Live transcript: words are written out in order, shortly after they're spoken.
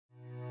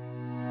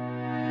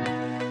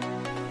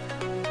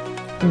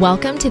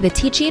Welcome to the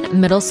Teaching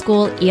Middle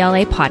School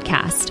ELA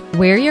podcast.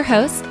 We're your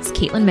hosts,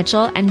 Caitlin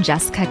Mitchell and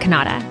Jessica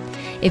Kanata.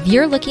 If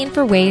you're looking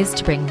for ways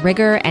to bring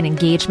rigor and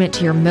engagement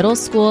to your middle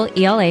school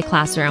ELA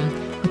classroom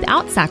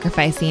without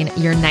sacrificing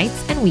your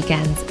nights and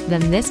weekends,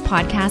 then this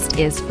podcast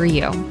is for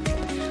you.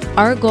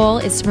 Our goal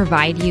is to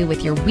provide you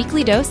with your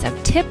weekly dose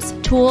of tips,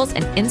 tools,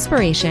 and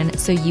inspiration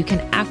so you can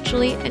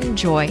actually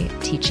enjoy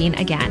teaching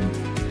again.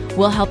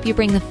 We'll help you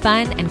bring the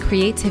fun and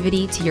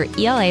creativity to your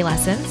ELA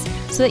lessons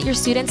so that your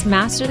students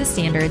master the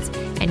standards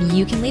and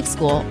you can leave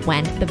school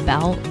when the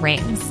bell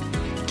rings.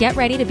 Get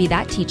ready to be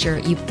that teacher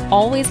you've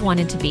always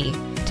wanted to be,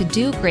 to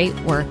do great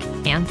work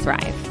and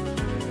thrive.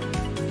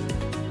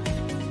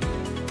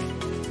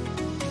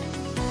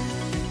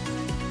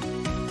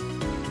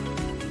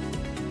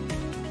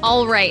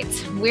 All right,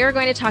 we're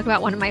going to talk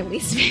about one of my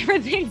least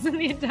favorite things in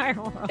the entire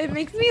world. It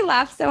makes me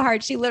laugh so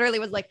hard. She literally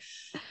was like,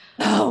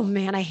 oh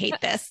man, I hate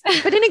this,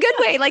 but in a good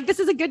way. Like, this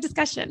is a good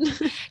discussion.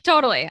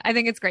 Totally. I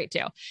think it's great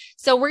too.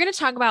 So we're going to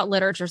talk about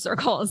literature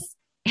circles,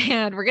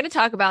 and we're going to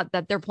talk about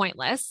that they're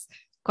pointless,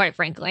 quite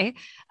frankly,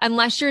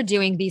 unless you're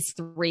doing these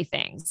three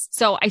things.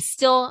 So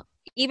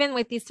even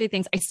with these three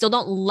things, I still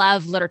don't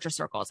love literature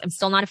circles. I'm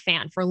still not a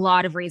fan for a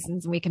lot of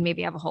reasons. And we can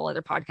maybe have a whole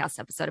other podcast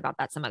episode about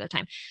that some other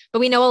time. But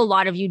we know a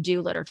lot of you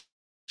do literature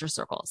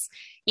circles,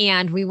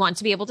 and we want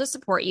to be able to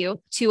support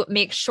you to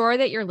make sure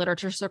that your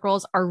literature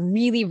circles are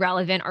really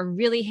relevant, are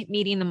really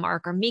meeting the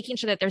mark, are making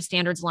sure that their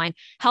standards align,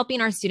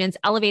 helping our students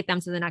elevate them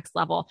to the next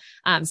level.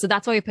 So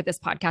that's why we put this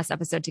podcast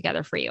episode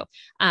together for you.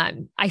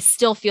 I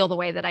still feel the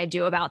way that I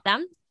do about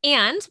them,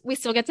 and we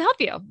still get to help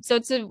you. So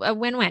it's a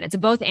win-win. It's a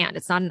both and.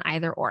 It's not an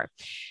either or.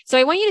 So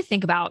I want you to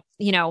think about,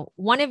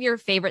 one of your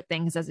favorite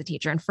things as a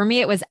teacher. And for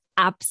me, it was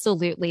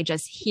absolutely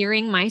just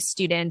hearing my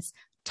students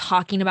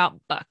talking about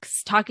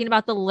books, talking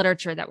about the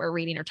literature that we're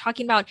reading, or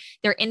talking about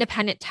their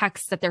independent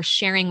texts that they're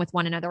sharing with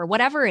one another, or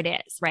whatever it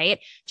is, right?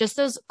 Just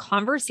those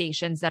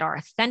conversations that are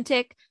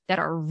authentic, that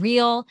are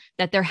real,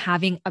 that they're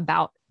having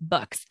about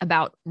books,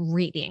 about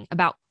reading,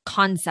 about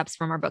concepts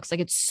from our books. Like,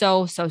 it's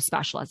so, so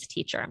special as a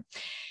teacher.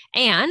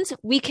 And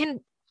we can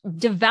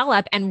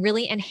develop and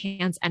really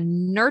enhance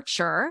and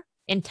nurture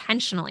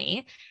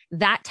intentionally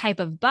that type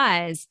of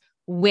buzz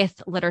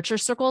with literature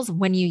circles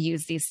when you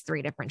use these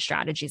three different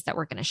strategies that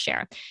we're going to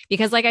share.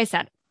 Because like I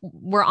said,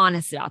 we're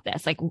honest about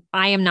this. Like,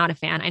 I am not a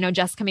fan. I know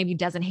Jessica maybe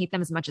doesn't hate them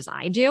as much as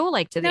I do,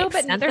 like to the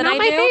extent that I do. They're not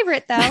my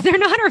favorite though. They're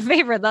not our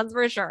favorite, that's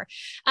for sure.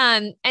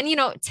 And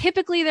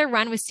typically they're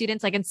run with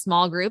students like in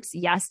small groups,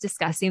 yes,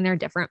 discussing their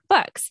different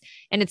books.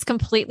 And it's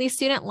completely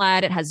student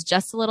led. It has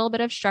just a little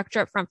bit of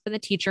structure up front for the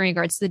teacher in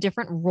regards to the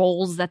different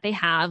roles that they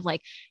have,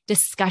 like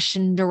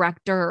discussion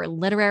director or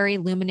literary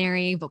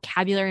luminary,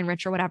 vocabulary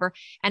enricher, whatever.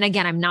 And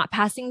again, I'm not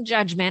passing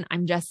judgment.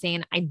 I'm just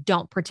saying I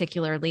don't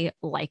particularly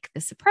like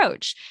this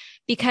approach,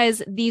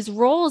 because these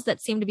roles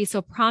that seem to be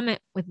so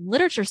prominent with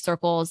literature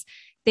circles,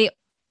 they,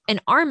 in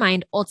our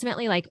mind,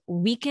 ultimately like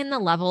weaken the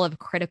level of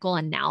critical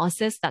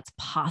analysis that's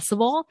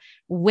possible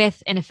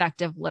with an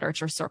effective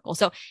literature circle.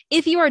 So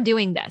if you are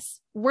doing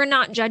this, we're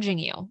not judging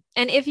you.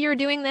 And if you're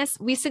doing this,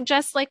 we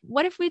suggest, like,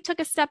 what if we took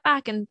a step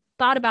back and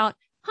thought about,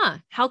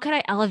 how could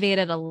I elevate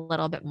it a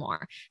little bit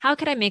more? How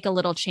could I make a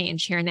little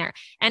change here and there?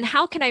 And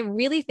how can I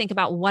really think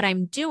about what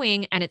I'm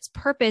doing and its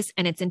purpose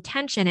and its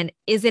intention? And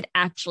is it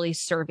actually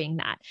serving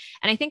that?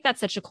 And I think that's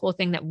such a cool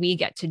thing that we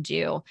get to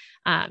do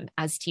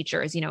as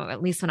teachers,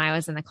 at least when I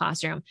was in the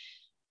classroom,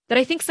 that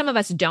I think some of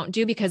us don't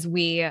do because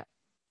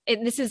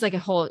this is like a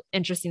whole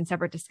interesting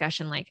separate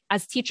discussion. Like,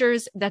 as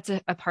teachers, that's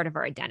a part of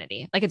our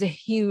identity. Like, it's a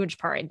huge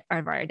part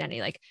of our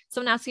identity. Like,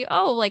 someone asks you,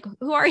 oh, like,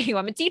 who are you?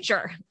 I'm a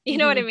teacher. You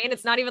know what I mean?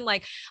 It's not even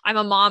like I'm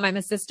a mom, I'm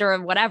a sister,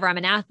 or whatever. I'm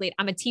an athlete,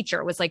 I'm a teacher.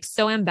 It was like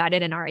so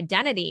embedded in our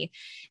identity.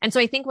 And so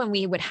I think when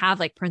we would have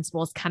like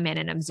principals come in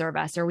and observe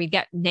us, or we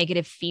get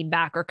negative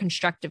feedback or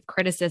constructive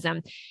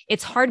criticism,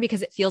 it's hard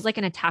because it feels like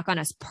an attack on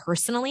us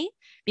personally,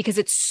 because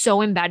it's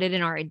so embedded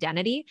in our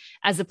identity,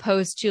 as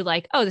opposed to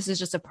like, oh, this is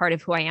just a part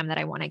of who I am that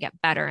I want to get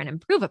better and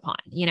improve upon.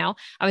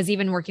 I was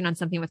even working on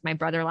something with my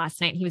brother last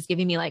night, and he was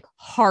giving me like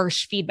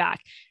harsh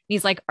feedback.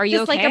 He's like, are you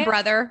just okay? Like a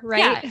brother,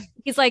 right? Yeah.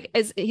 He's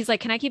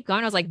like, can I keep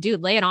going? I was like,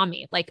 dude, lay it on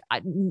me. Like,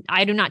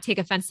 I do not take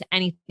offense to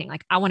anything.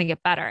 Like, I want to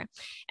get better.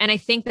 And I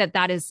think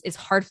that is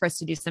hard for us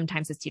to do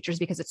sometimes as teachers,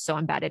 because it's so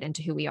embedded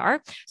into who we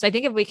are. So I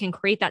think if we can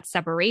create that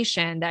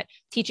separation, that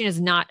teaching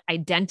is not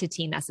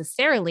identity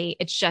necessarily,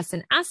 it's just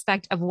an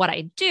aspect of what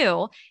I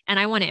do. And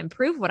I want to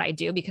improve what I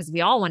do because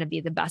we all want to be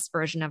the best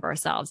version of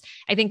ourselves.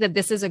 I think that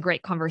this is a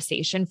great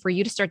conversation for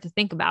you to start to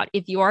think about.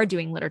 If you are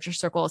doing literature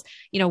circles,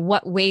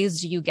 what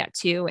ways do you get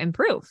to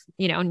improve,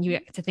 and you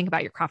get to think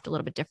about your craft a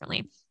little bit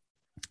differently.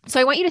 So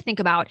I want you to think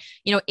about,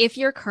 if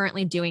you're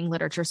currently doing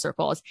literature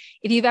circles,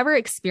 if you've ever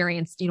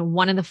experienced,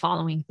 one of the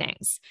following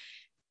things.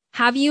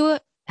 Have you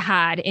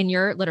had in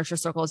your literature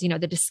circles,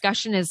 the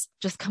discussion is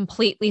just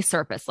completely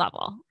surface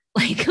level,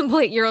 like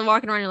you're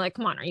walking around, you're like,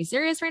 come on, are you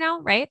serious right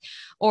now? Right.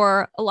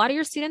 Or a lot of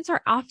your students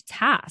are off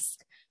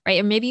task, right?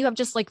 And maybe you have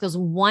just like those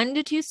 1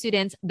 to 2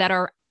 students that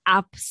are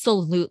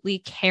absolutely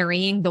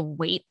carrying the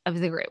weight of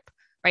the group,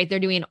 right? They're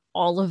doing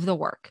all of the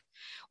work.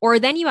 Or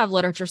then you have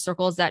literature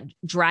circles that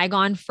drag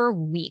on for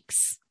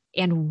weeks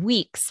and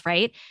weeks,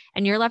 right?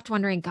 And you're left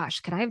wondering, gosh,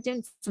 could I have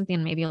done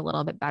something maybe a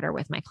little bit better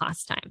with my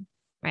class time?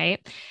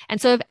 Right.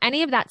 And so if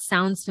any of that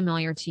sounds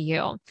familiar to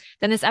you,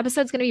 then this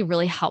episode is going to be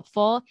really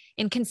helpful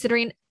in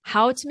considering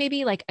how to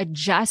maybe like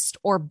adjust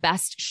or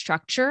best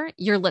structure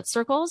your lit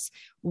circles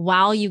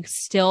while you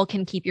still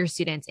can keep your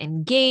students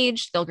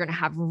engaged. They're going to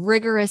have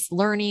rigorous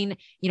learning,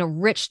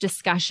 rich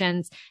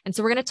discussions. And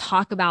so we're going to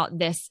talk about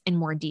this in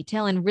more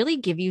detail and really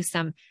give you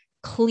some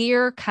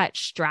clear-cut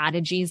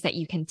strategies that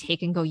you can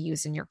take and go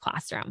use in your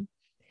classroom.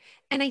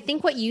 And I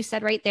think what you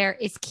said right there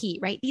is key,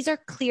 right? These are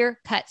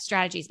clear-cut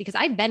strategies, because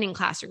I've been in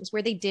classrooms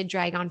where they did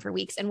drag on for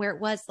weeks and where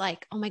it was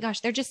like, oh my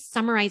gosh, they're just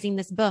summarizing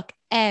this book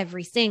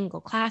every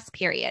single class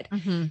period.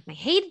 Mm-hmm. I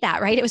hated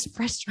that, right? It was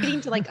frustrating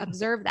to like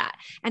observe that.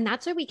 And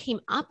that's where we came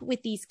up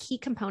with these key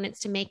components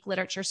to make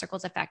literature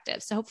circles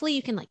effective. So hopefully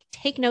you can like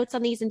take notes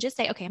on these and just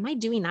say, okay, am I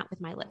doing that with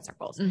my lit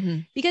circles? Mm-hmm.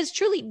 Because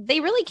truly they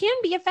really can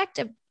be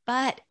effective,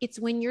 but it's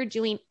when you're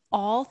doing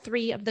all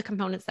three of the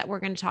components that we're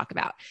going to talk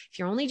about. If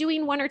you're only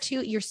doing one or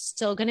two, you're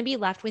still going to be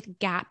left with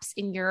gaps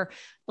in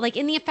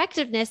in the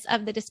effectiveness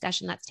of the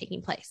discussion that's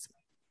taking place.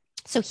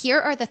 So here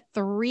are the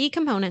three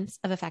components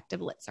of effective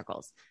lit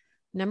circles.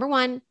 Number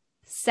one,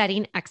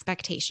 setting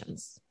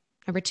expectations.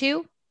 Number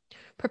two,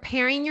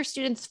 preparing your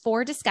students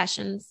for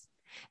discussions.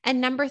 And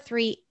number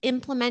three,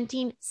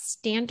 implementing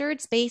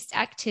standards-based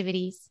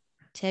activities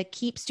to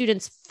keep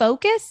students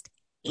focused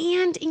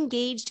and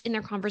engaged in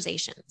their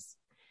conversations.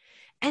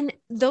 And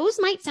those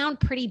might sound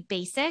pretty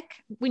basic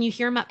when you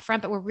hear them up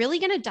front, but we're really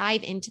going to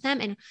dive into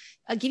them and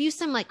give you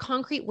some like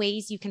concrete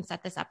ways you can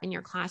set this up in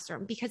your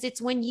classroom, because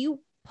it's when you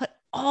put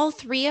all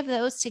three of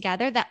those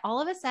together that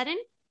all of a sudden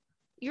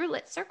your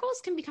lit circles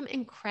can become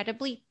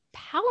incredibly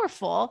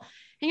powerful.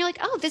 And you're like,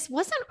 oh, this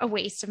wasn't a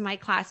waste of my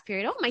class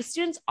period. Oh, my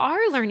students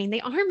are learning.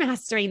 They are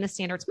mastering the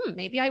standards.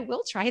 Maybe I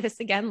will try this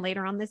again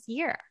later on this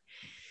year.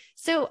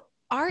 So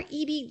our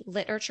EB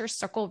Literature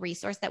Circle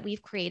resource that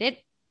we've created,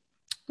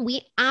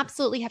 we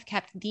absolutely have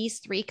kept these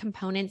three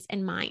components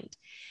in mind.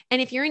 And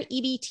if you're an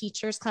EB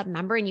Teachers Club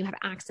member and you have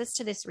access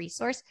to this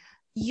resource,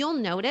 you'll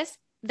notice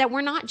that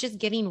we're not just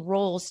giving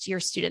roles to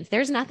your students.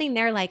 There's nothing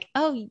there like,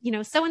 oh,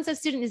 so-and-so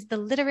student is the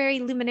literary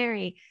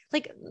luminary.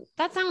 Like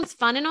that sounds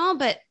fun and all,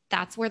 but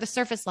that's where the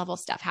surface level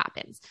stuff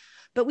happens.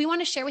 But we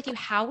want to share with you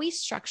how we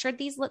structured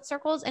these lit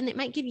circles, and it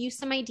might give you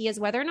some ideas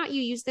whether or not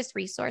you use this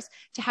resource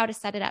to how to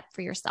set it up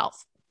for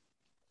yourself.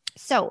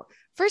 So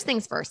first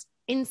things first,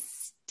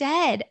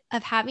 instead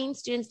of having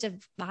students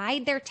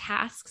divide their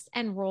tasks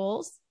and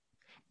roles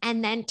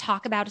and then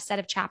talk about a set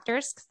of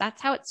chapters, because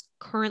that's how it's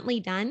currently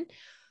done,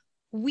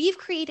 we've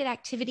created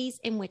activities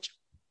in which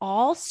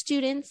all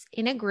students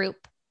in a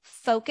group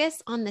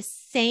focus on the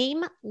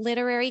same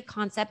literary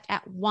concept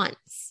at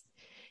once,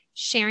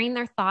 sharing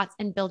their thoughts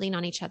and building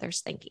on each other's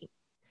thinking.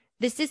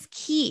 This is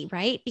key,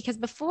 right? Because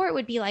before it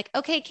would be like,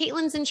 okay,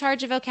 Caitlin's in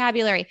charge of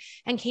vocabulary,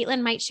 and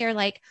Caitlin might share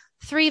like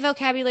 3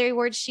 vocabulary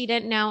words she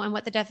didn't know and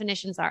what the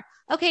definitions are.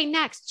 Okay,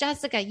 next,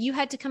 Jessica, you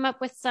had to come up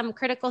with some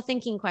critical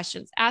thinking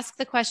questions, ask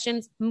the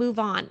questions, move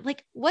on.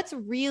 Like what's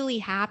really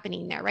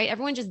happening there, right?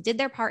 Everyone just did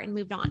their part and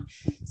moved on.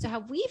 So how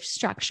we've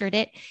structured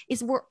it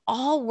is we're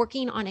all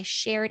working on a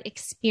shared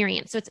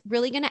experience. So it's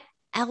really going to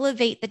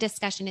elevate the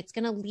discussion. It's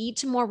going to lead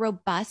to more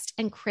robust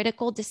and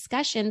critical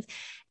discussions.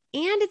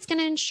 And it's going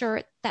to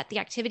ensure that the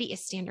activity is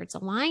standards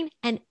aligned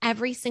and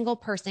every single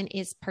person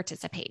is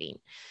participating.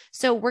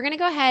 So we're going to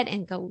go ahead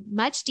and go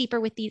much deeper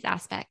with these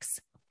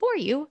aspects for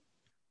you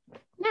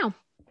now.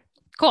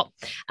 Cool.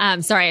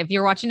 Sorry, if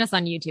you're watching us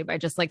on YouTube, I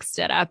just like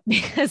stood up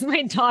because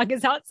my dog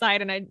is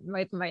outside and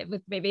with my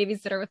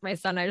babysitter with my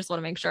son. I just want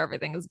to make sure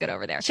everything is good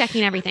over there.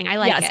 Checking everything. I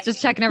like it. Yes,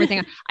 just checking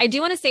everything. I do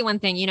want to say one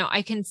thing,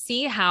 I can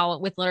see how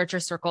with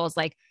literature circles,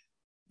 like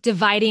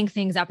dividing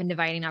things up and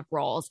dividing up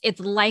roles, it's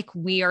like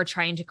we are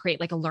trying to create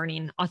like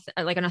an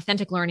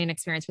authentic learning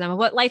experience for them of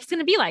what life's going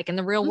to be like in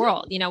the real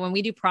world. When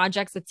we do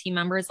projects with team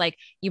members, like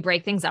you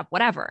break things up,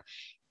 whatever.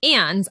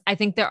 And I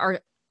think there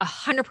are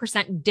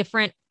 100%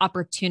 different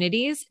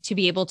opportunities to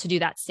be able to do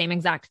that same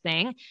exact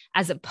thing,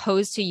 as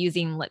opposed to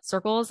using lit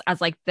circles as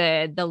like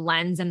the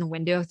lens and the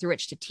window through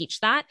which to teach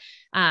that.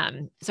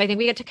 So I think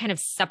we get to kind of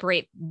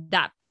separate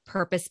that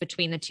purpose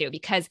between the two,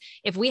 because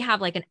if we have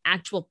like an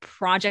actual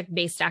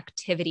project-based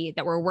activity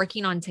that we're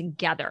working on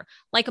together,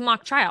 like a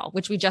mock trial,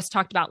 which we just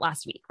talked about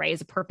last week, right,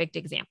 is a perfect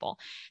example,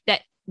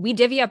 that we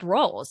divvy up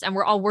roles and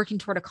we're all working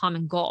toward a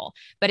common goal,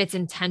 but it's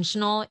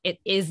intentional. It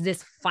is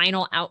this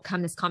final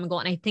outcome, this common goal.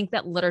 And I think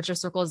that literature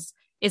circles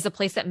is a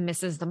place that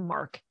misses the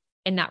mark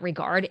in that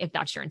regard, if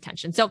that's your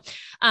intention. So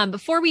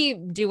before we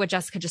do what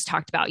Jessica just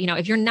talked about,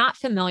 if you're not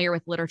familiar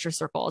with literature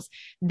circles,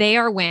 they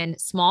are when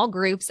small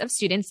groups of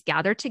students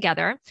gather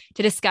together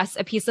to discuss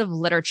a piece of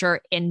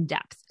literature in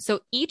depth.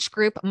 So each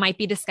group might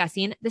be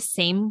discussing the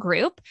same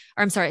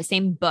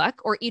same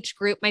book, or each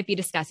group might be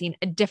discussing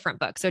a different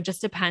book. So it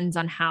just depends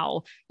on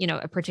how,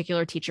 a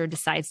particular teacher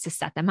decides to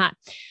set them up.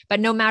 But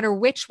no matter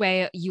which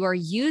way you are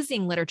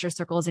using literature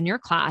circles in your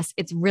class,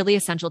 it's really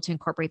essential to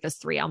incorporate those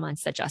three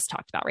elements that Jess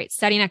talked about, right?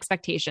 Setting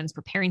expectations,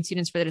 preparing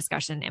students for the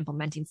discussion, and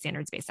implementing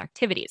standards-based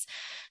activities.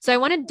 So I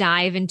want to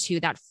dive into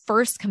that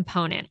first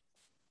component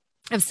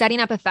of setting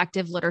up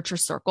effective literature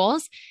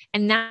circles,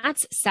 and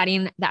that's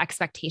setting the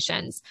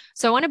expectations.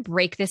 So I want to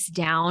break this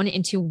down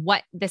into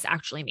what this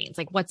actually means,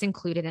 like what's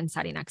included in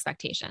setting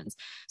expectations.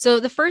 So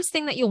the first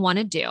thing that you'll want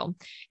to do,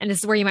 and this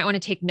is where you might want to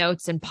take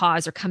notes and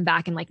pause or come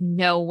back and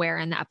know where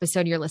in the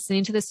episode you're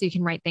listening to this so you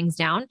can write things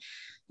down.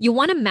 You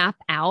want to map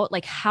out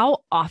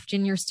how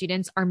often your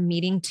students are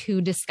meeting to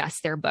discuss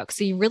their book.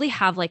 So you really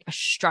have a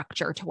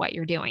structure to what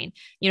you're doing,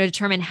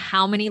 determine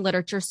how many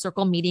literature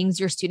circle meetings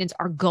your students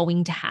are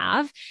going to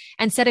have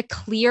and set a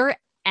clear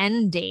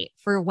end date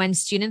for when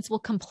students will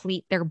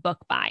complete their book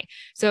by.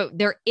 So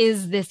there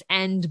is this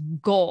end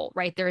goal,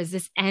 right? There is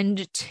this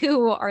end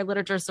to our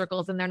literature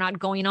circles, and they're not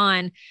going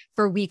on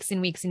for weeks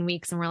and weeks and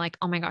weeks. And we're like,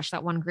 oh my gosh,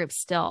 that one group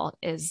still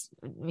is,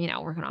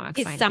 working on X,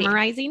 Y, and Z.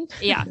 Summarizing.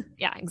 Yeah,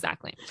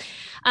 exactly.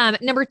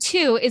 Number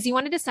two is you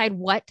want to decide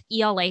what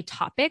ELA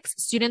topics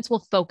students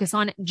will focus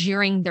on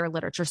during their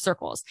literature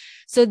circles.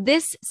 So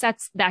this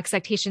sets the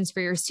expectations for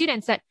your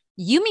students that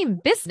you mean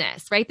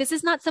business, right? This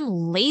is not some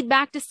laid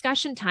back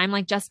discussion time,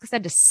 like Jessica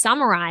said, to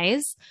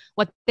summarize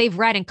what they've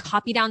read and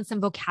copy down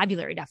some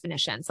vocabulary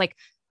definitions.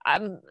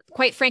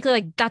 Quite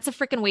frankly, that's a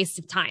freaking waste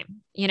of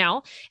time,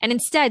 And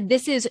instead,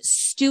 this is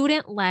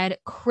student-led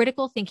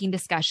critical thinking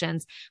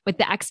discussions with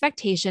the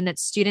expectation that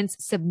students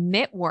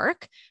submit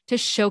work to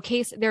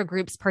showcase their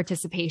group's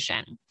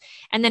participation.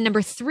 And then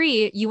number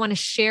three, you want to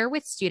share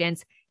with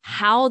students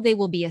how they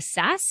will be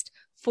assessed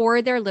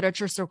for their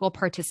literature circle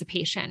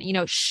participation.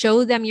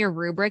 Show them your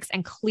rubrics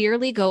and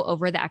clearly go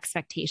over the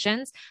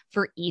expectations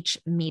for each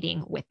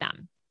meeting with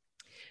them.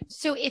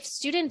 So if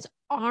students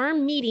are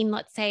meeting,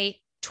 let's say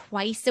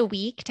twice a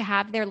week to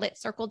have their lit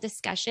circle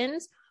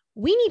discussions,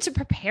 we need to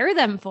prepare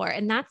them for it.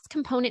 And that's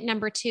component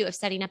number two of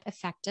setting up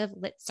effective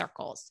lit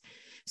circles.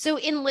 So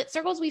in lit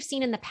circles we've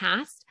seen in the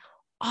past,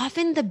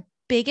 often the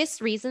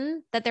biggest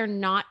reason that they're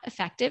not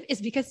effective is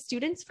because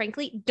students,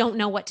 frankly, don't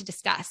know what to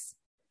discuss.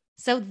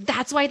 So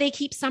that's why they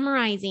keep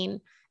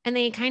summarizing and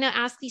they kind of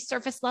ask these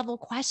surface level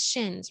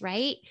questions,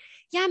 right?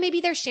 Yeah,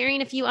 maybe they're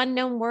sharing a few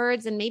unknown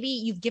words and maybe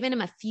you've given them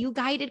a few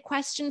guided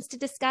questions to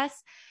discuss,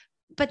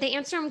 but they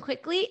answer them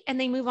quickly and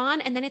they move on.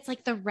 And then it's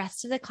the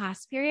rest of the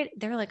class period,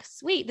 they're like,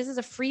 sweet, this is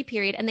a free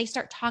period. And they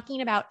start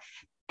talking about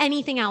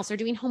anything else or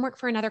doing homework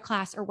for another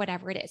class or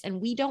whatever it is. And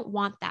we don't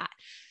want that.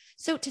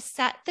 So to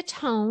set the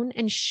tone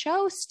and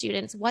show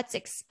students what's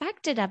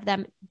expected of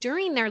them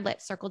during their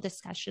lit circle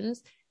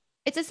discussions,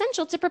 it's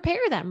essential to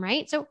prepare them,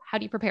 right? So how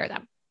do you prepare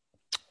them?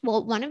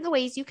 Well, one of the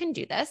ways you can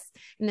do this,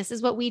 and this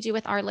is what we do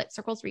with our Lit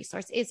Circles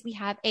resource, is we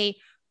have a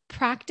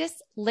practice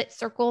Lit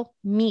Circle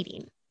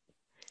meeting.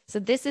 So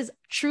this is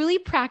truly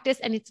practice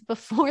and it's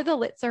before the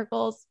Lit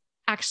Circles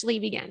actually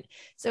begin.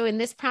 So in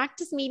this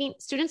practice meeting,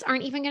 students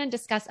aren't even going to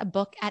discuss a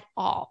book at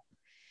all.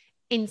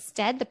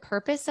 Instead, the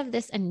purpose of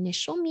this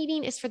initial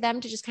meeting is for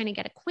them to just kind of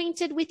get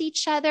acquainted with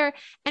each other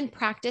and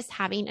practice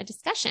having a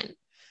discussion.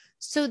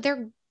 So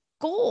their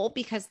goal,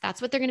 because that's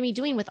what they're going to be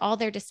doing with all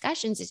their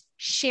discussions, is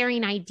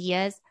sharing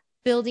ideas,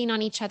 building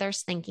on each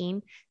other's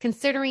thinking,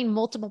 considering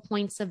multiple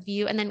points of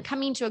view, and then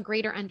coming to a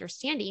greater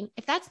understanding.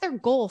 If that's their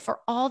goal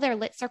for all their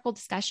lit circle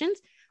discussions,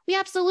 we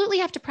absolutely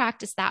have to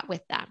practice that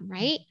with them,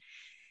 right?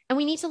 And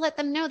we need to let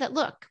them know that,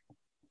 look,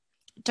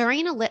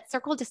 during a lit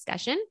circle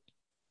discussion,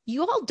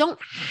 you all don't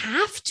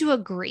have to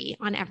agree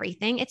on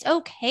everything. It's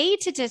okay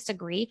to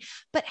disagree,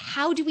 but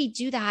how do we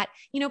do that,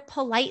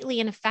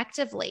 politely and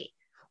effectively,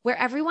 where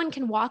everyone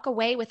can walk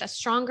away with a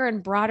stronger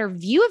and broader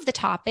view of the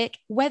topic,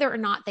 whether or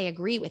not they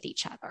agree with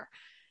each other?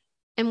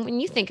 And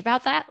when you think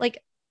about that,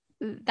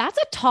 that's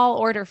a tall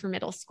order for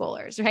middle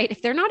schoolers, right?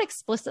 If they're not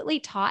explicitly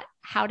taught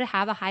how to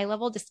have a high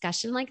level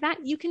discussion like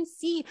that, you can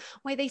see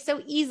why they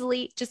so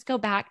easily just go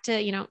back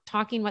to,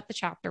 talking what the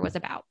chapter was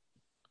about,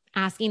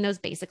 asking those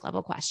basic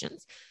level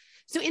questions.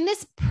 So in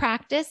this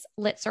practice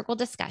lit circle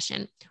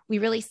discussion, we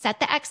really set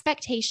the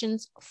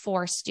expectations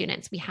for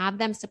students. We have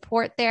them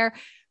support their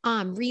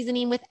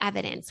reasoning with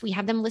evidence. We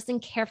have them listen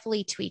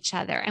carefully to each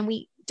other, and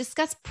we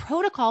discuss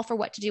protocol for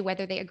what to do,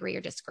 whether they agree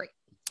or disagree.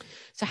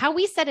 So how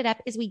we set it up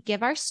is we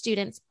give our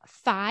students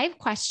 5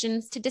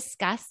 questions to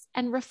discuss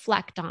and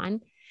reflect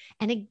on.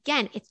 And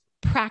again, it's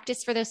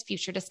practice for those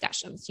future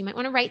discussions. You might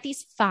want to write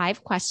these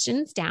 5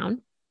 questions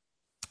down.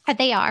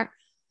 They are: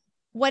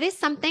 what is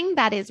something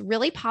that is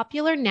really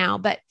popular now,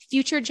 but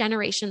future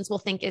generations will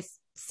think is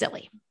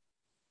silly?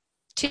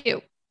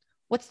 2,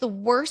 what's the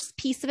worst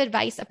piece of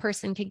advice a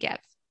person could give?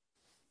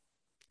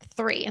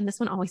 3, and this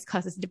one always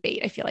causes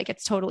debate. I feel like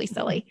it's totally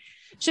silly.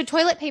 Should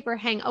toilet paper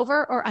hang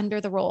over or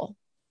under the roll?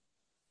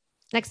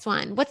 Next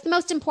one, what's the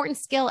most important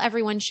skill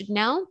everyone should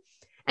know?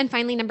 And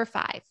finally, number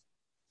 5,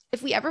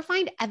 If we ever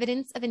find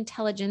evidence of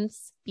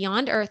intelligence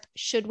beyond Earth,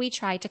 should we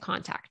try to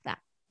contact them?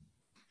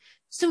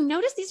 So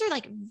notice these are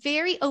like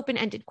very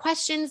open-ended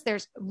questions.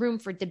 There's room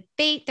for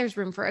debate. There's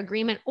room for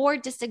agreement or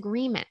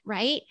disagreement,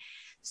 right?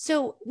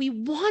 So we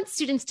want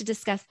students to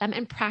discuss them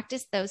and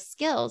practice those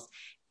skills.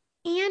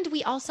 And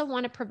we also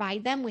want to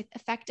provide them with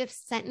effective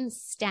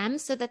sentence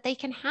stems so that they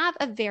can have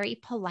a very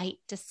polite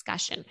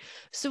discussion.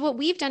 So what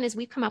we've done is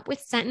we've come up with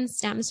sentence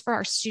stems for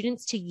our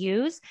students to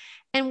use.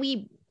 And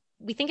we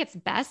think it's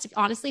best,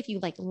 honestly, if you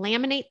like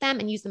laminate them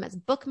and use them as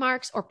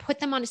bookmarks or put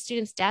them on a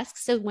student's desk.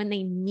 So when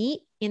they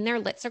meet in their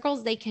lit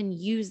circles, they can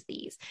use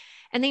these.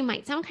 And they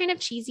might sound kind of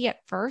cheesy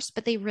at first,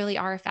 but they really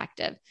are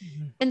effective.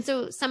 Mm-hmm. And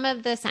so some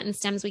of the sentence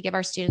stems we give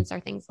our students are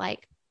things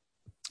like,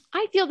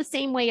 I feel the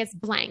same way as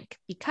blank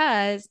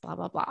because blah,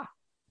 blah, blah.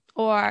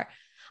 Or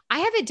I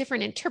have a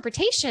different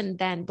interpretation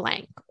than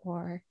blank.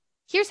 Or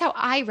here's how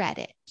I read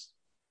it.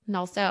 And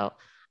also,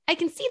 I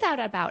can see that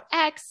about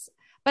X,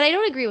 but I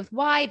don't agree with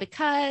Y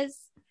because.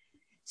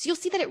 So you'll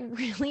see that it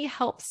really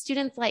helps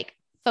students like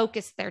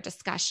focus their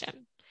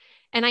discussion.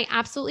 And I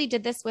absolutely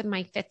did this with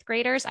my fifth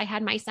graders. I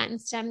had my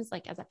sentence stems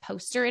like as a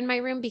poster in my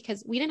room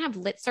because we didn't have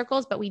lit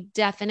circles, but we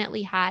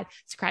definitely had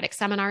Socratic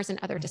seminars and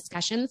other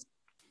discussions.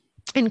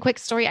 And quick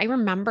story, I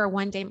remember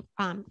one day,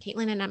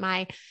 Caitlin and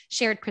I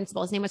shared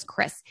principal. His name was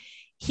Chris.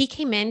 He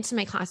came into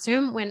my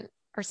classroom when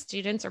our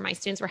students or my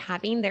students were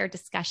having their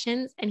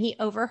discussions, and he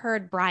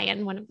overheard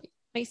Brian, one of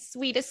my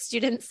sweetest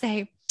students,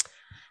 say,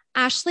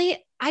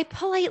 Ashley, I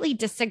politely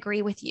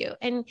disagree with you.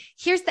 And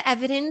here's the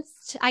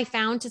evidence I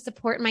found to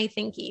support my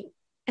thinking.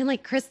 And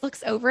like Chris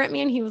looks over at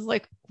me and he was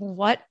like,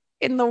 what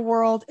in the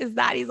world is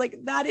that? He's like,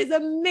 that is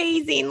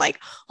amazing. Like,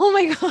 oh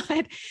my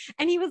God.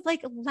 And he was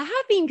like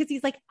laughing because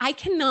he's like, I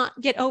cannot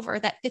get over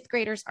that fifth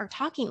graders are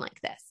talking like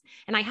this.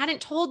 And I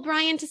hadn't told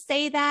Brian to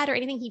say that or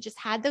anything. He just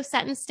had those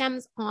sentence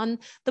stems on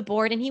the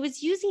board and he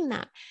was using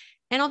them.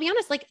 And I'll be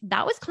honest, like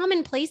that was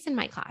commonplace in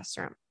my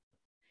classroom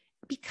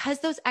because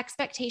those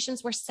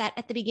expectations were set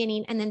at the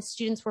beginning and then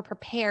students were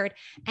prepared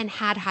and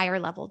had higher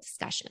level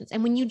discussions.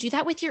 And when you do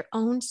that with your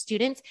own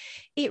students,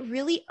 it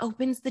really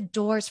opens the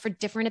doors for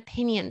different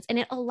opinions and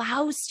it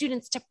allows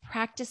students to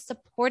practice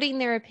supporting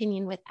their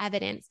opinion with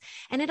evidence.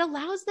 And it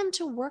allows them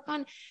to work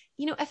on,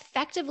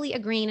 effectively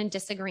agreeing and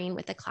disagreeing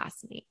with a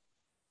classmate.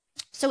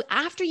 So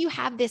after you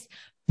have this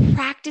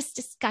practice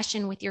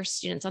discussion with your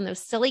students on those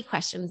silly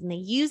questions and they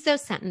use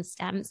those sentence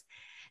stems,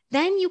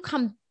 then you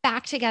come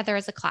back together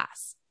as a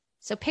class.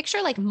 So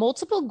picture like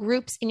multiple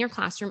groups in your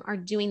classroom are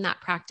doing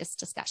that practice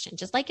discussion,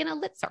 just like in a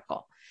lit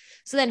circle.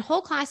 So then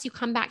whole class, you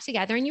come back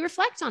together and you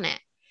reflect on it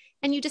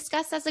and you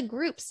discuss as a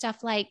group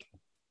stuff like,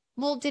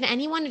 well, did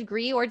anyone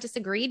agree or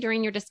disagree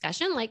during your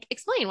discussion? Like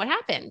explain what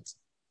happened,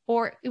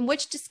 or in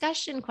which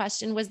discussion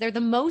question was there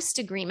the most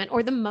agreement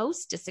or the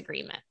most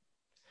disagreement?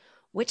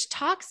 Which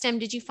talk stem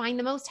did you find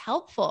the most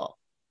helpful?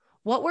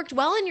 What worked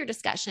well in your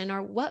discussion,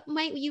 or what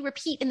might you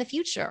repeat in the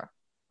future?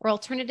 Or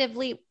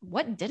alternatively,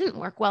 what didn't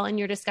work well in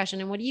your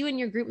discussion and what do you and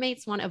your group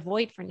mates want to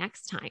avoid for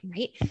next time,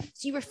 right?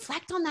 So you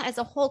reflect on that as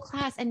a whole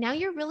class. And now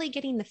you're really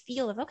getting the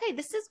feel of, okay,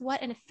 this is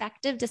what an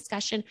effective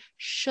discussion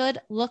should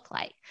look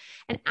like.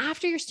 And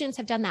after your students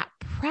have done that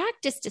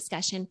practice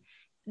discussion,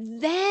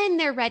 then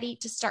they're ready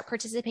to start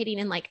participating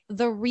in like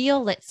the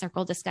real lit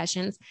circle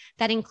discussions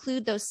that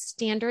include those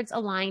standards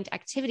aligned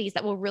activities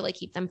that will really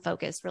keep them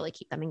focused, really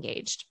keep them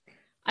engaged.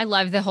 I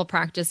love the whole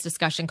practice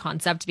discussion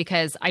concept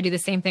because I do the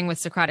same thing with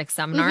Socratic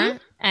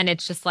Seminar. And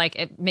it's just like,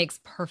 it makes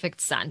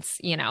perfect sense,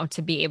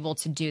 to be able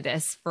to do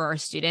this for our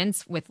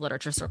students with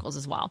literature circles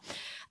as well.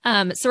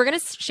 So we're going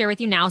to share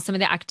with you now some of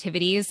the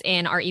activities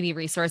in our EB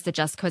resource that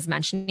Jessica was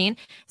mentioning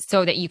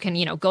so that you can,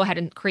 go ahead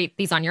and create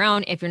these on your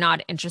own. If you're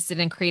not interested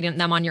in creating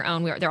them on your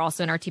own, they're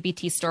also in our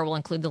TPT store. We'll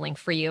include the link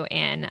for you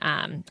in,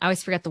 I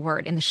always forget the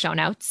word, in the show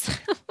notes.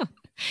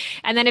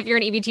 And then if you're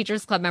an EB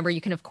Teachers Club member, you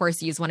can, of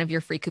course, use one of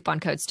your free coupon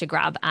codes to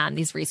grab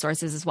these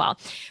resources as well.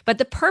 But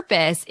the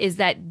purpose is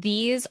that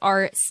these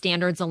are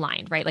standards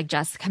aligned, right? Like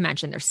Jessica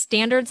mentioned, they're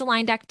standards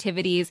aligned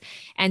activities,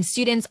 and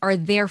students are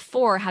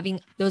therefore having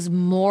those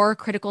more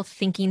critical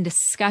thinking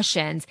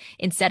discussions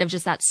instead of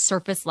just that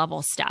surface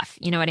level stuff.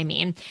 You know what I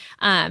mean?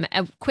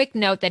 A quick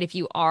note that if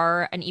you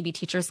are an EB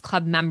Teachers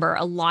Club member,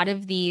 a lot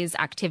of these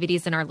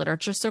activities in our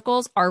literature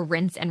circles are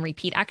rinse and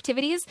repeat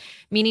activities,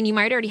 meaning you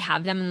might already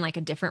have them in like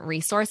a different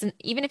resource. And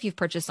even if you've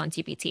purchased on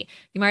TPT,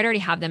 you might already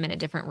have them in a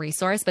different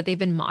resource, but they've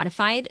been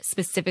modified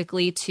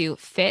specifically to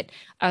fit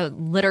a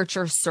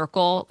literature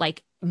circle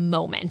like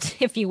moment,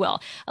 if you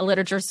will, a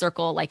literature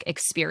circle like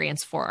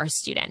experience for our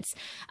students.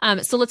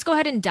 So let's go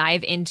ahead and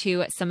dive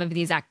into some of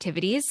these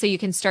activities so you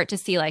can start to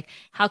see like,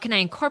 how can I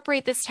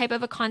incorporate this type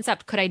of a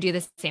concept? Could I do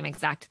the same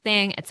exact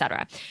thing,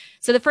 etc.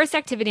 So the first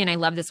activity, and I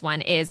love this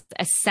one, is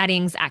a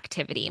settings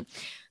activity.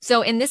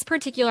 So in this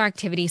particular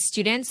activity,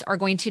 students are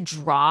going to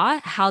draw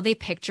how they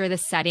picture the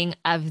setting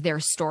of their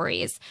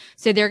stories.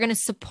 So they're going to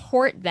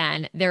support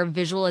then their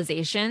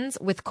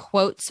visualizations with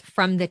quotes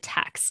from the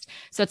text.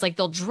 So it's like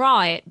they'll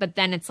draw it, but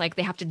then it's like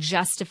they have to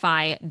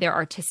justify their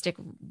artistic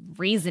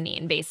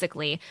reasoning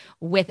basically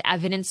with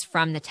evidence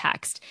from the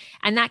text.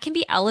 And that can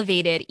be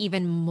elevated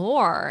even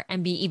more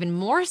and be even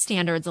more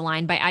standards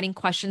aligned by adding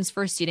questions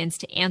for students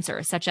to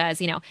answer, such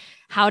as,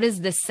 how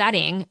does this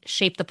setting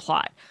shape the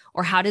plot?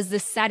 Or how does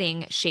this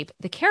setting shape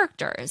the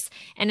characters?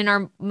 And in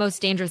our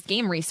most dangerous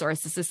game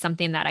resource, this is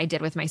something that I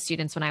did with my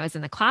students when I was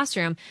in the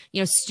classroom.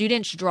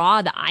 Students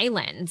draw the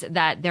island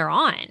that they're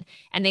on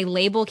and they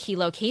label key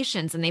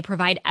locations and they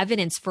provide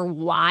evidence for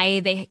why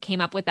they came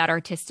up with that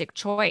artistic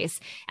choice.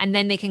 And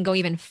then they can go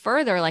even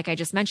further, like I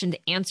just mentioned,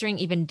 answering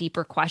even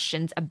deeper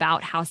questions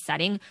about how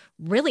setting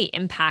really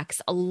impacts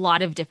a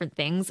lot of different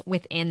things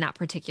within that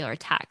particular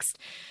text.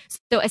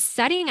 So a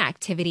setting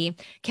activity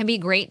can be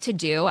great to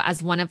do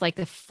as one of like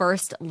the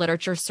first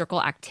literature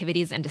circle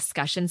activities and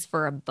discussions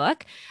for a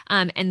book.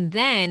 And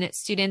then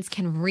students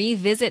can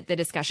revisit the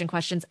discussion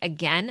questions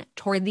again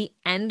toward the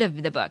end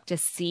of the book to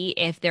see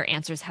if their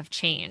answers have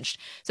changed.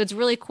 So it's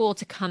really cool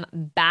to come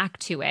back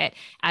to it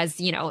as,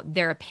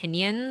 their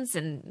opinions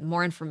and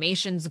more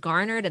information's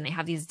garnered and they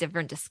have these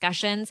different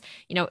discussions.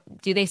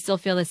 Do they still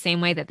feel the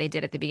same way that they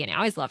did at the beginning? I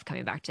always love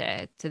coming back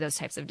to those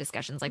types of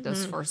discussions, like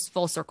those first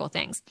full circle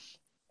things.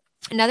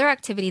 Another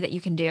activity that you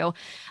can do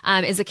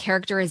is a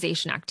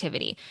characterization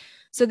activity.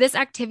 So this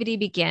activity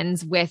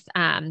begins with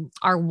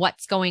our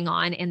what's going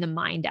on in the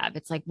mind of.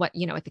 It's like what,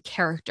 with the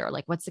character,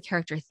 like what's the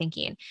character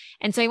thinking?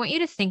 And so I want you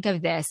to think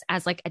of this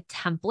as like a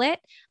template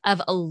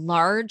of a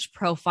large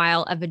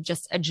profile of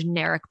just a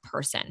generic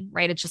person,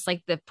 right? It's just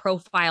like the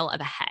profile of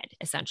a head,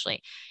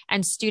 essentially.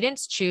 And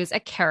students choose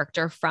a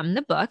character from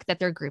the book that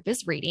their group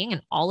is reading.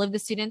 And all of the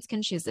students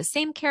can choose the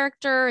same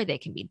character. They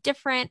can be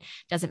different,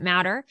 doesn't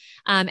matter.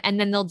 And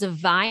then they'll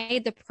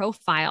divide the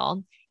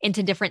profile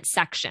into different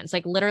sections.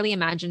 Like literally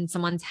imagine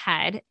someone's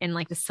head in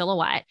like the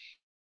silhouette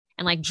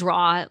and like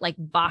draw like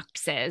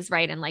boxes,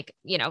 right? And like,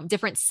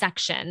 different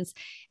sections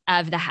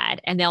of the head.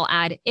 And they'll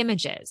add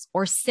images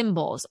or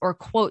symbols or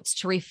quotes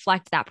to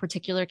reflect that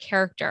particular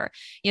character.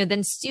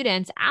 Then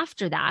students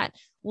after that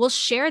will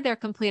share their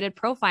completed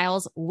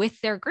profiles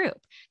with their group.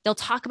 They'll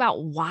talk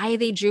about why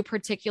they drew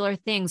particular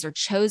things or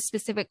chose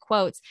specific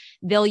quotes.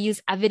 They'll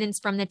use evidence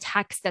from the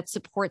text that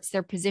supports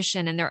their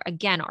position and their,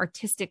 again,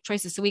 artistic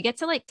choices. So we get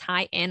to like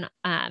tie in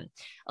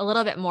a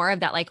little bit more of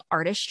that like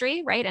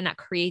artistry, right? And that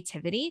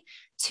creativity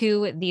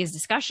to these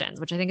discussions,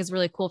 which I think is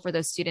really cool for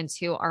those students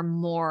who are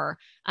more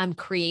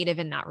creative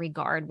in that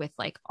regard with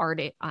like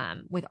art,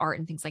 with art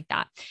and things like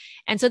that.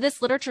 And so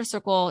this literature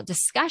circle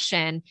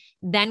discussion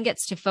then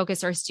gets to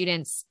focus our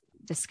students'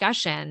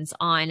 discussions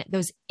on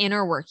those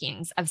inner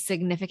workings of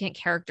significant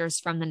characters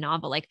from the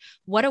novel. Like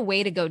what a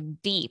way to go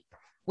deep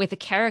with a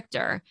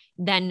character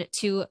than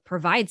to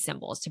provide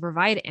symbols, to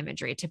provide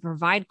imagery, to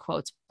provide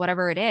quotes,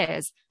 whatever it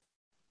is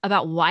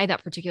about why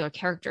that particular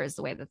character is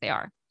the way that they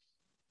are.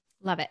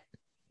 Love it.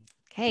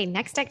 Okay,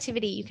 next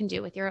activity you can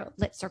do with your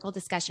Lit Circle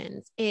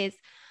discussions is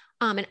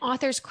an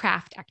author's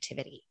craft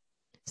activity.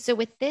 So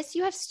with this,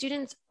 you have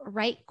students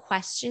write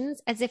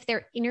questions as if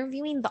they're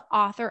interviewing the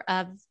author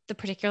of the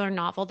particular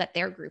novel that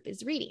their group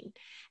is reading.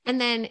 And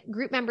then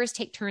group members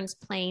take turns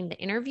playing the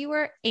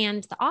interviewer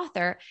and the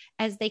author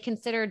as they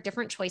consider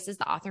different choices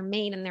the author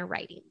made in their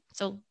writing.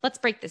 So let's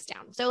break this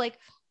down. So like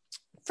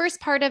first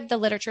part of the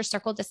literature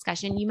circle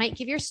discussion, you might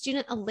give your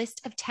student a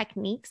list of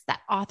techniques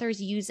that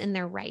authors use in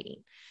their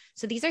writing.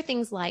 So these are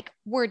things like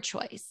word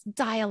choice,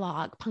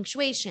 dialogue,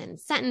 punctuation,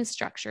 sentence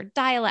structure,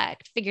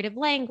 dialect, figurative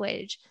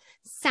language,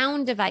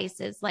 sound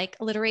devices like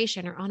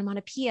alliteration or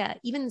onomatopoeia,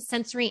 even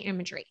sensory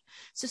imagery.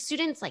 So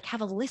students like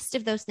have a list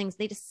of those things,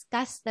 they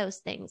discuss those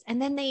things,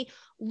 and then they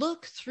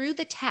look through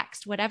the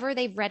text, whatever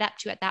they've read up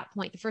to at that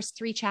point, the first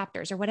 3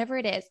 chapters or whatever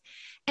it is,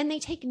 and they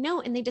take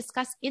note and they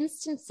discuss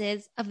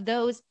instances of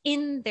those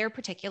in their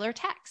particular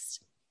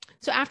text.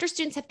 So after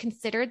students have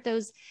considered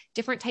those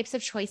different types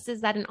of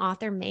choices that an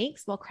author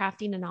makes while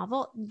crafting a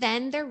novel,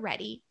 then they're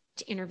ready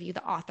to interview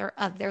the author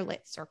of their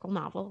Lit Circle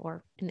novel,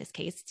 or in this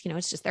case,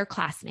 it's just their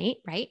classmate,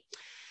 right?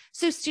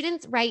 So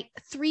students write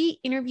 3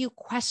 interview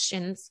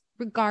questions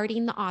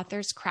regarding the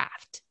author's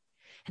craft.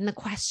 And the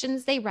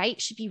questions they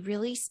write should be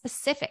really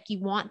specific. You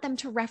want them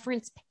to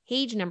reference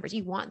page numbers.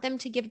 You want them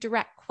to give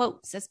direct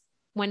quotes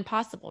when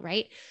possible,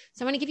 right?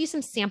 So I want to give you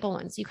some sample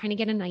ones so you kind of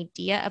get an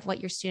idea of what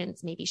your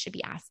students maybe should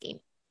be asking.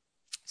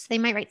 So they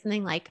might write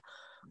something like,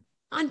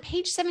 on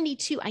page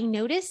 72, I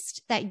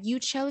noticed that you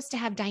chose to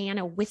have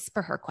Diana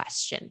whisper her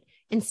question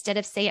instead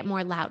of say it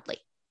more loudly.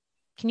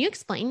 Can you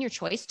explain your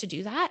choice to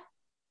do that?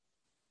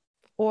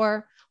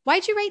 Or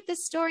why'd you write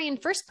this story in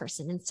first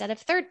person instead of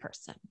third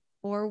person?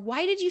 Or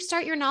why did you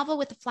start your novel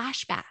with a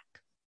flashback?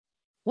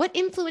 What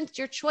influenced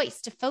your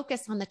choice to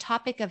focus on the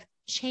topic of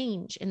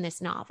change in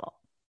this novel?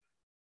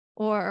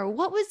 Or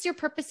what was your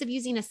purpose of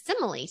using a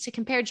simile to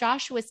compare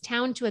Joshua's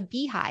town to a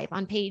beehive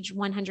on page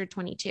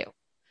 122?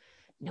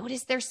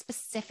 Notice they're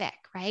specific,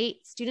 right?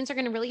 Students are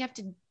going to really have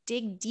to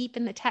dig deep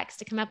in the text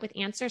to come up with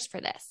answers for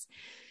this.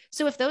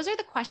 So if those are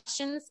the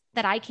questions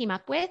that I came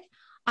up with,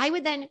 I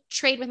would then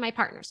trade with my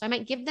partner. So I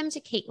might give them to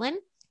Caitlin,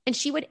 and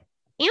she would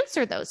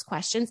answer those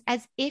questions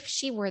as if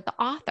she were the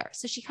author.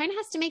 So she kind of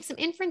has to make some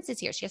inferences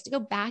here. She has to go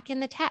back in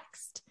the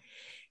text.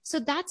 So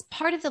that's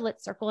part of the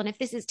Lit Circle. And if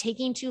this is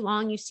taking too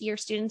long, you see your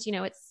students,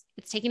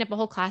 it's taking up a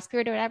whole class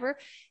period or whatever,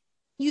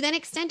 you then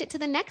extend it to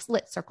the next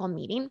Lit Circle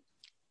meeting,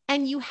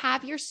 and you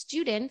have your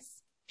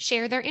students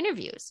share their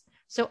interviews.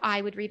 So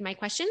I would read my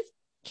questions,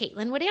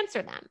 Caitlin would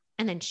answer them,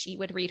 and then she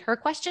would read her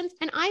questions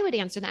and I would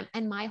answer them.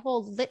 And my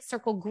whole Lit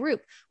Circle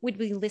group would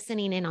be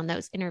listening in on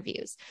those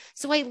interviews.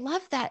 So I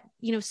love that,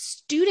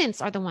 students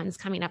are the ones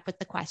coming up with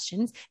the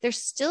questions. They're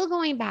still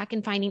going back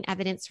and finding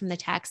evidence from the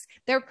text.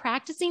 They're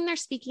practicing their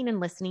speaking and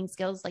listening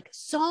skills, like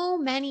so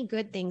many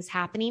good things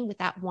happening with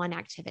that one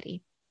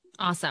activity.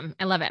 Awesome.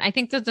 I love it. I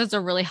think that those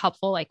are really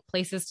helpful, like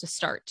places to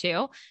start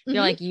too.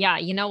 You're like, yeah,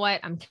 you know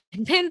what? I'm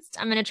convinced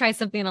I'm going to try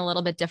something a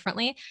little bit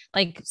differently.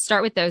 Like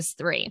start with those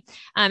three.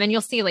 And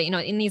you'll see, like,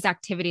 in these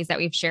activities that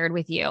we've shared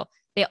with you,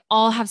 they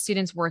all have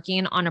students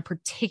working on a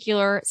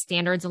particular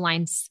standards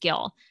aligned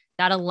skill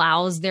that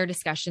allows their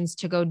discussions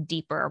to go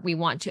deeper. We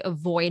want to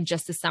avoid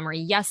just a summary.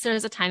 Yes,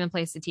 there's a time and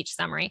place to teach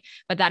summary,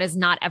 but that is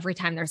not every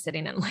time they're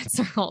sitting in Lit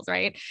Circles,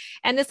 right?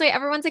 And this way,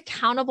 everyone's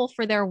accountable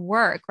for their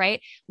work,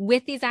 right?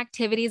 With these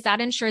activities, that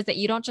ensures that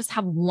you don't just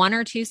have one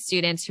or two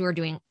students who are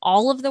doing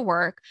all of the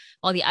work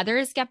while the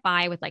others get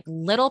by with like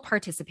little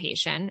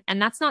participation.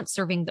 And that's not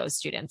serving those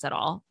students at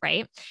all,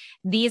 right?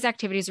 These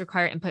activities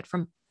require input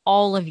from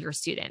all of your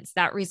students.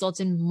 That results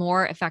in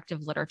more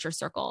effective literature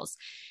circles.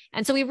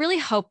 And so we really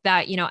hope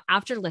that,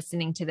 after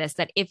listening to this,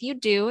 that if you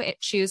do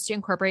choose to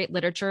incorporate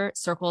literature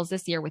circles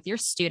this year with your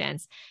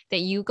students, that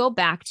you go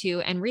back to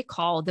and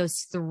recall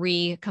those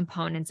three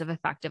components of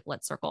effective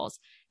Lit Circles.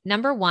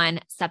 Number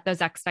one, set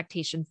those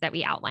expectations that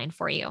we outlined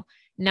for you.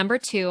 Number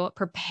two,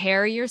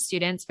 prepare your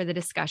students for the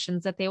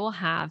discussions that they will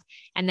have.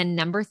 And then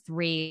number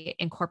three,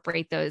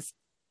 incorporate those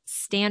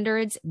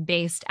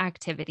standards-based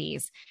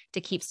activities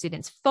to keep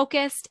students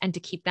focused and to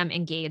keep them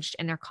engaged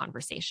in their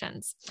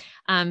conversations.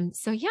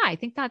 So yeah, I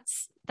think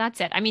that's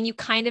it. I mean, you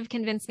kind of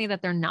convinced me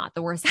that they're not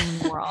the worst thing in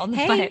the world.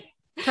 Hey,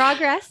 but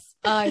progress.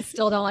 I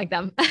still don't like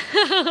them.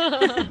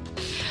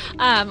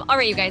 All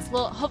right, you guys.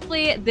 Well,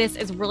 hopefully this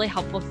is really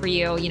helpful for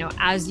you,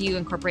 as you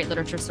incorporate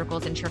literature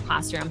circles into your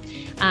classroom.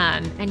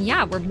 And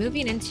yeah, we're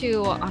moving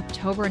into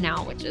October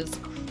now, which is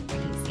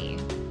crazy.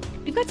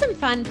 We've got some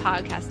fun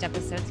podcast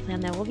episodes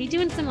planned though. We'll be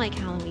doing some like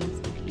Halloween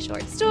spooky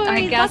short stories.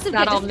 I guess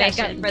that'll make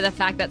up for the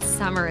fact that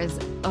summer is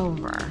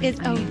over.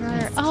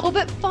 Oh,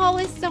 but fall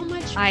is so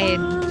much fun.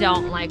 I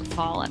don't like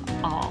fall at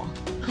all.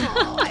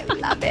 Oh, I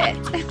love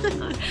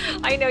it.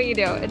 I know you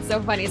do. It's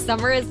so funny.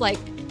 Summer is like,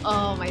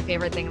 my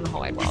favorite thing in the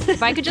whole wide world.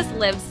 If I could just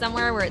live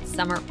somewhere where it's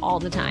summer all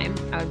the time,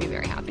 I would be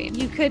very happy.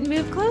 You could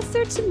move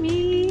closer to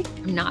me.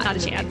 Not a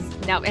chance.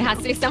 No, it has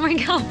to be somewhere in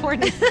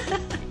California.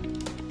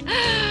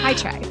 I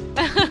try.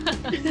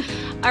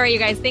 All right, you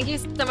guys, thank you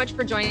so much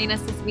for joining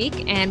us this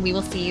week, and we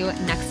will see you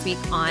next week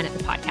on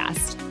the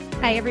podcast.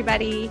 Bye,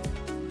 everybody.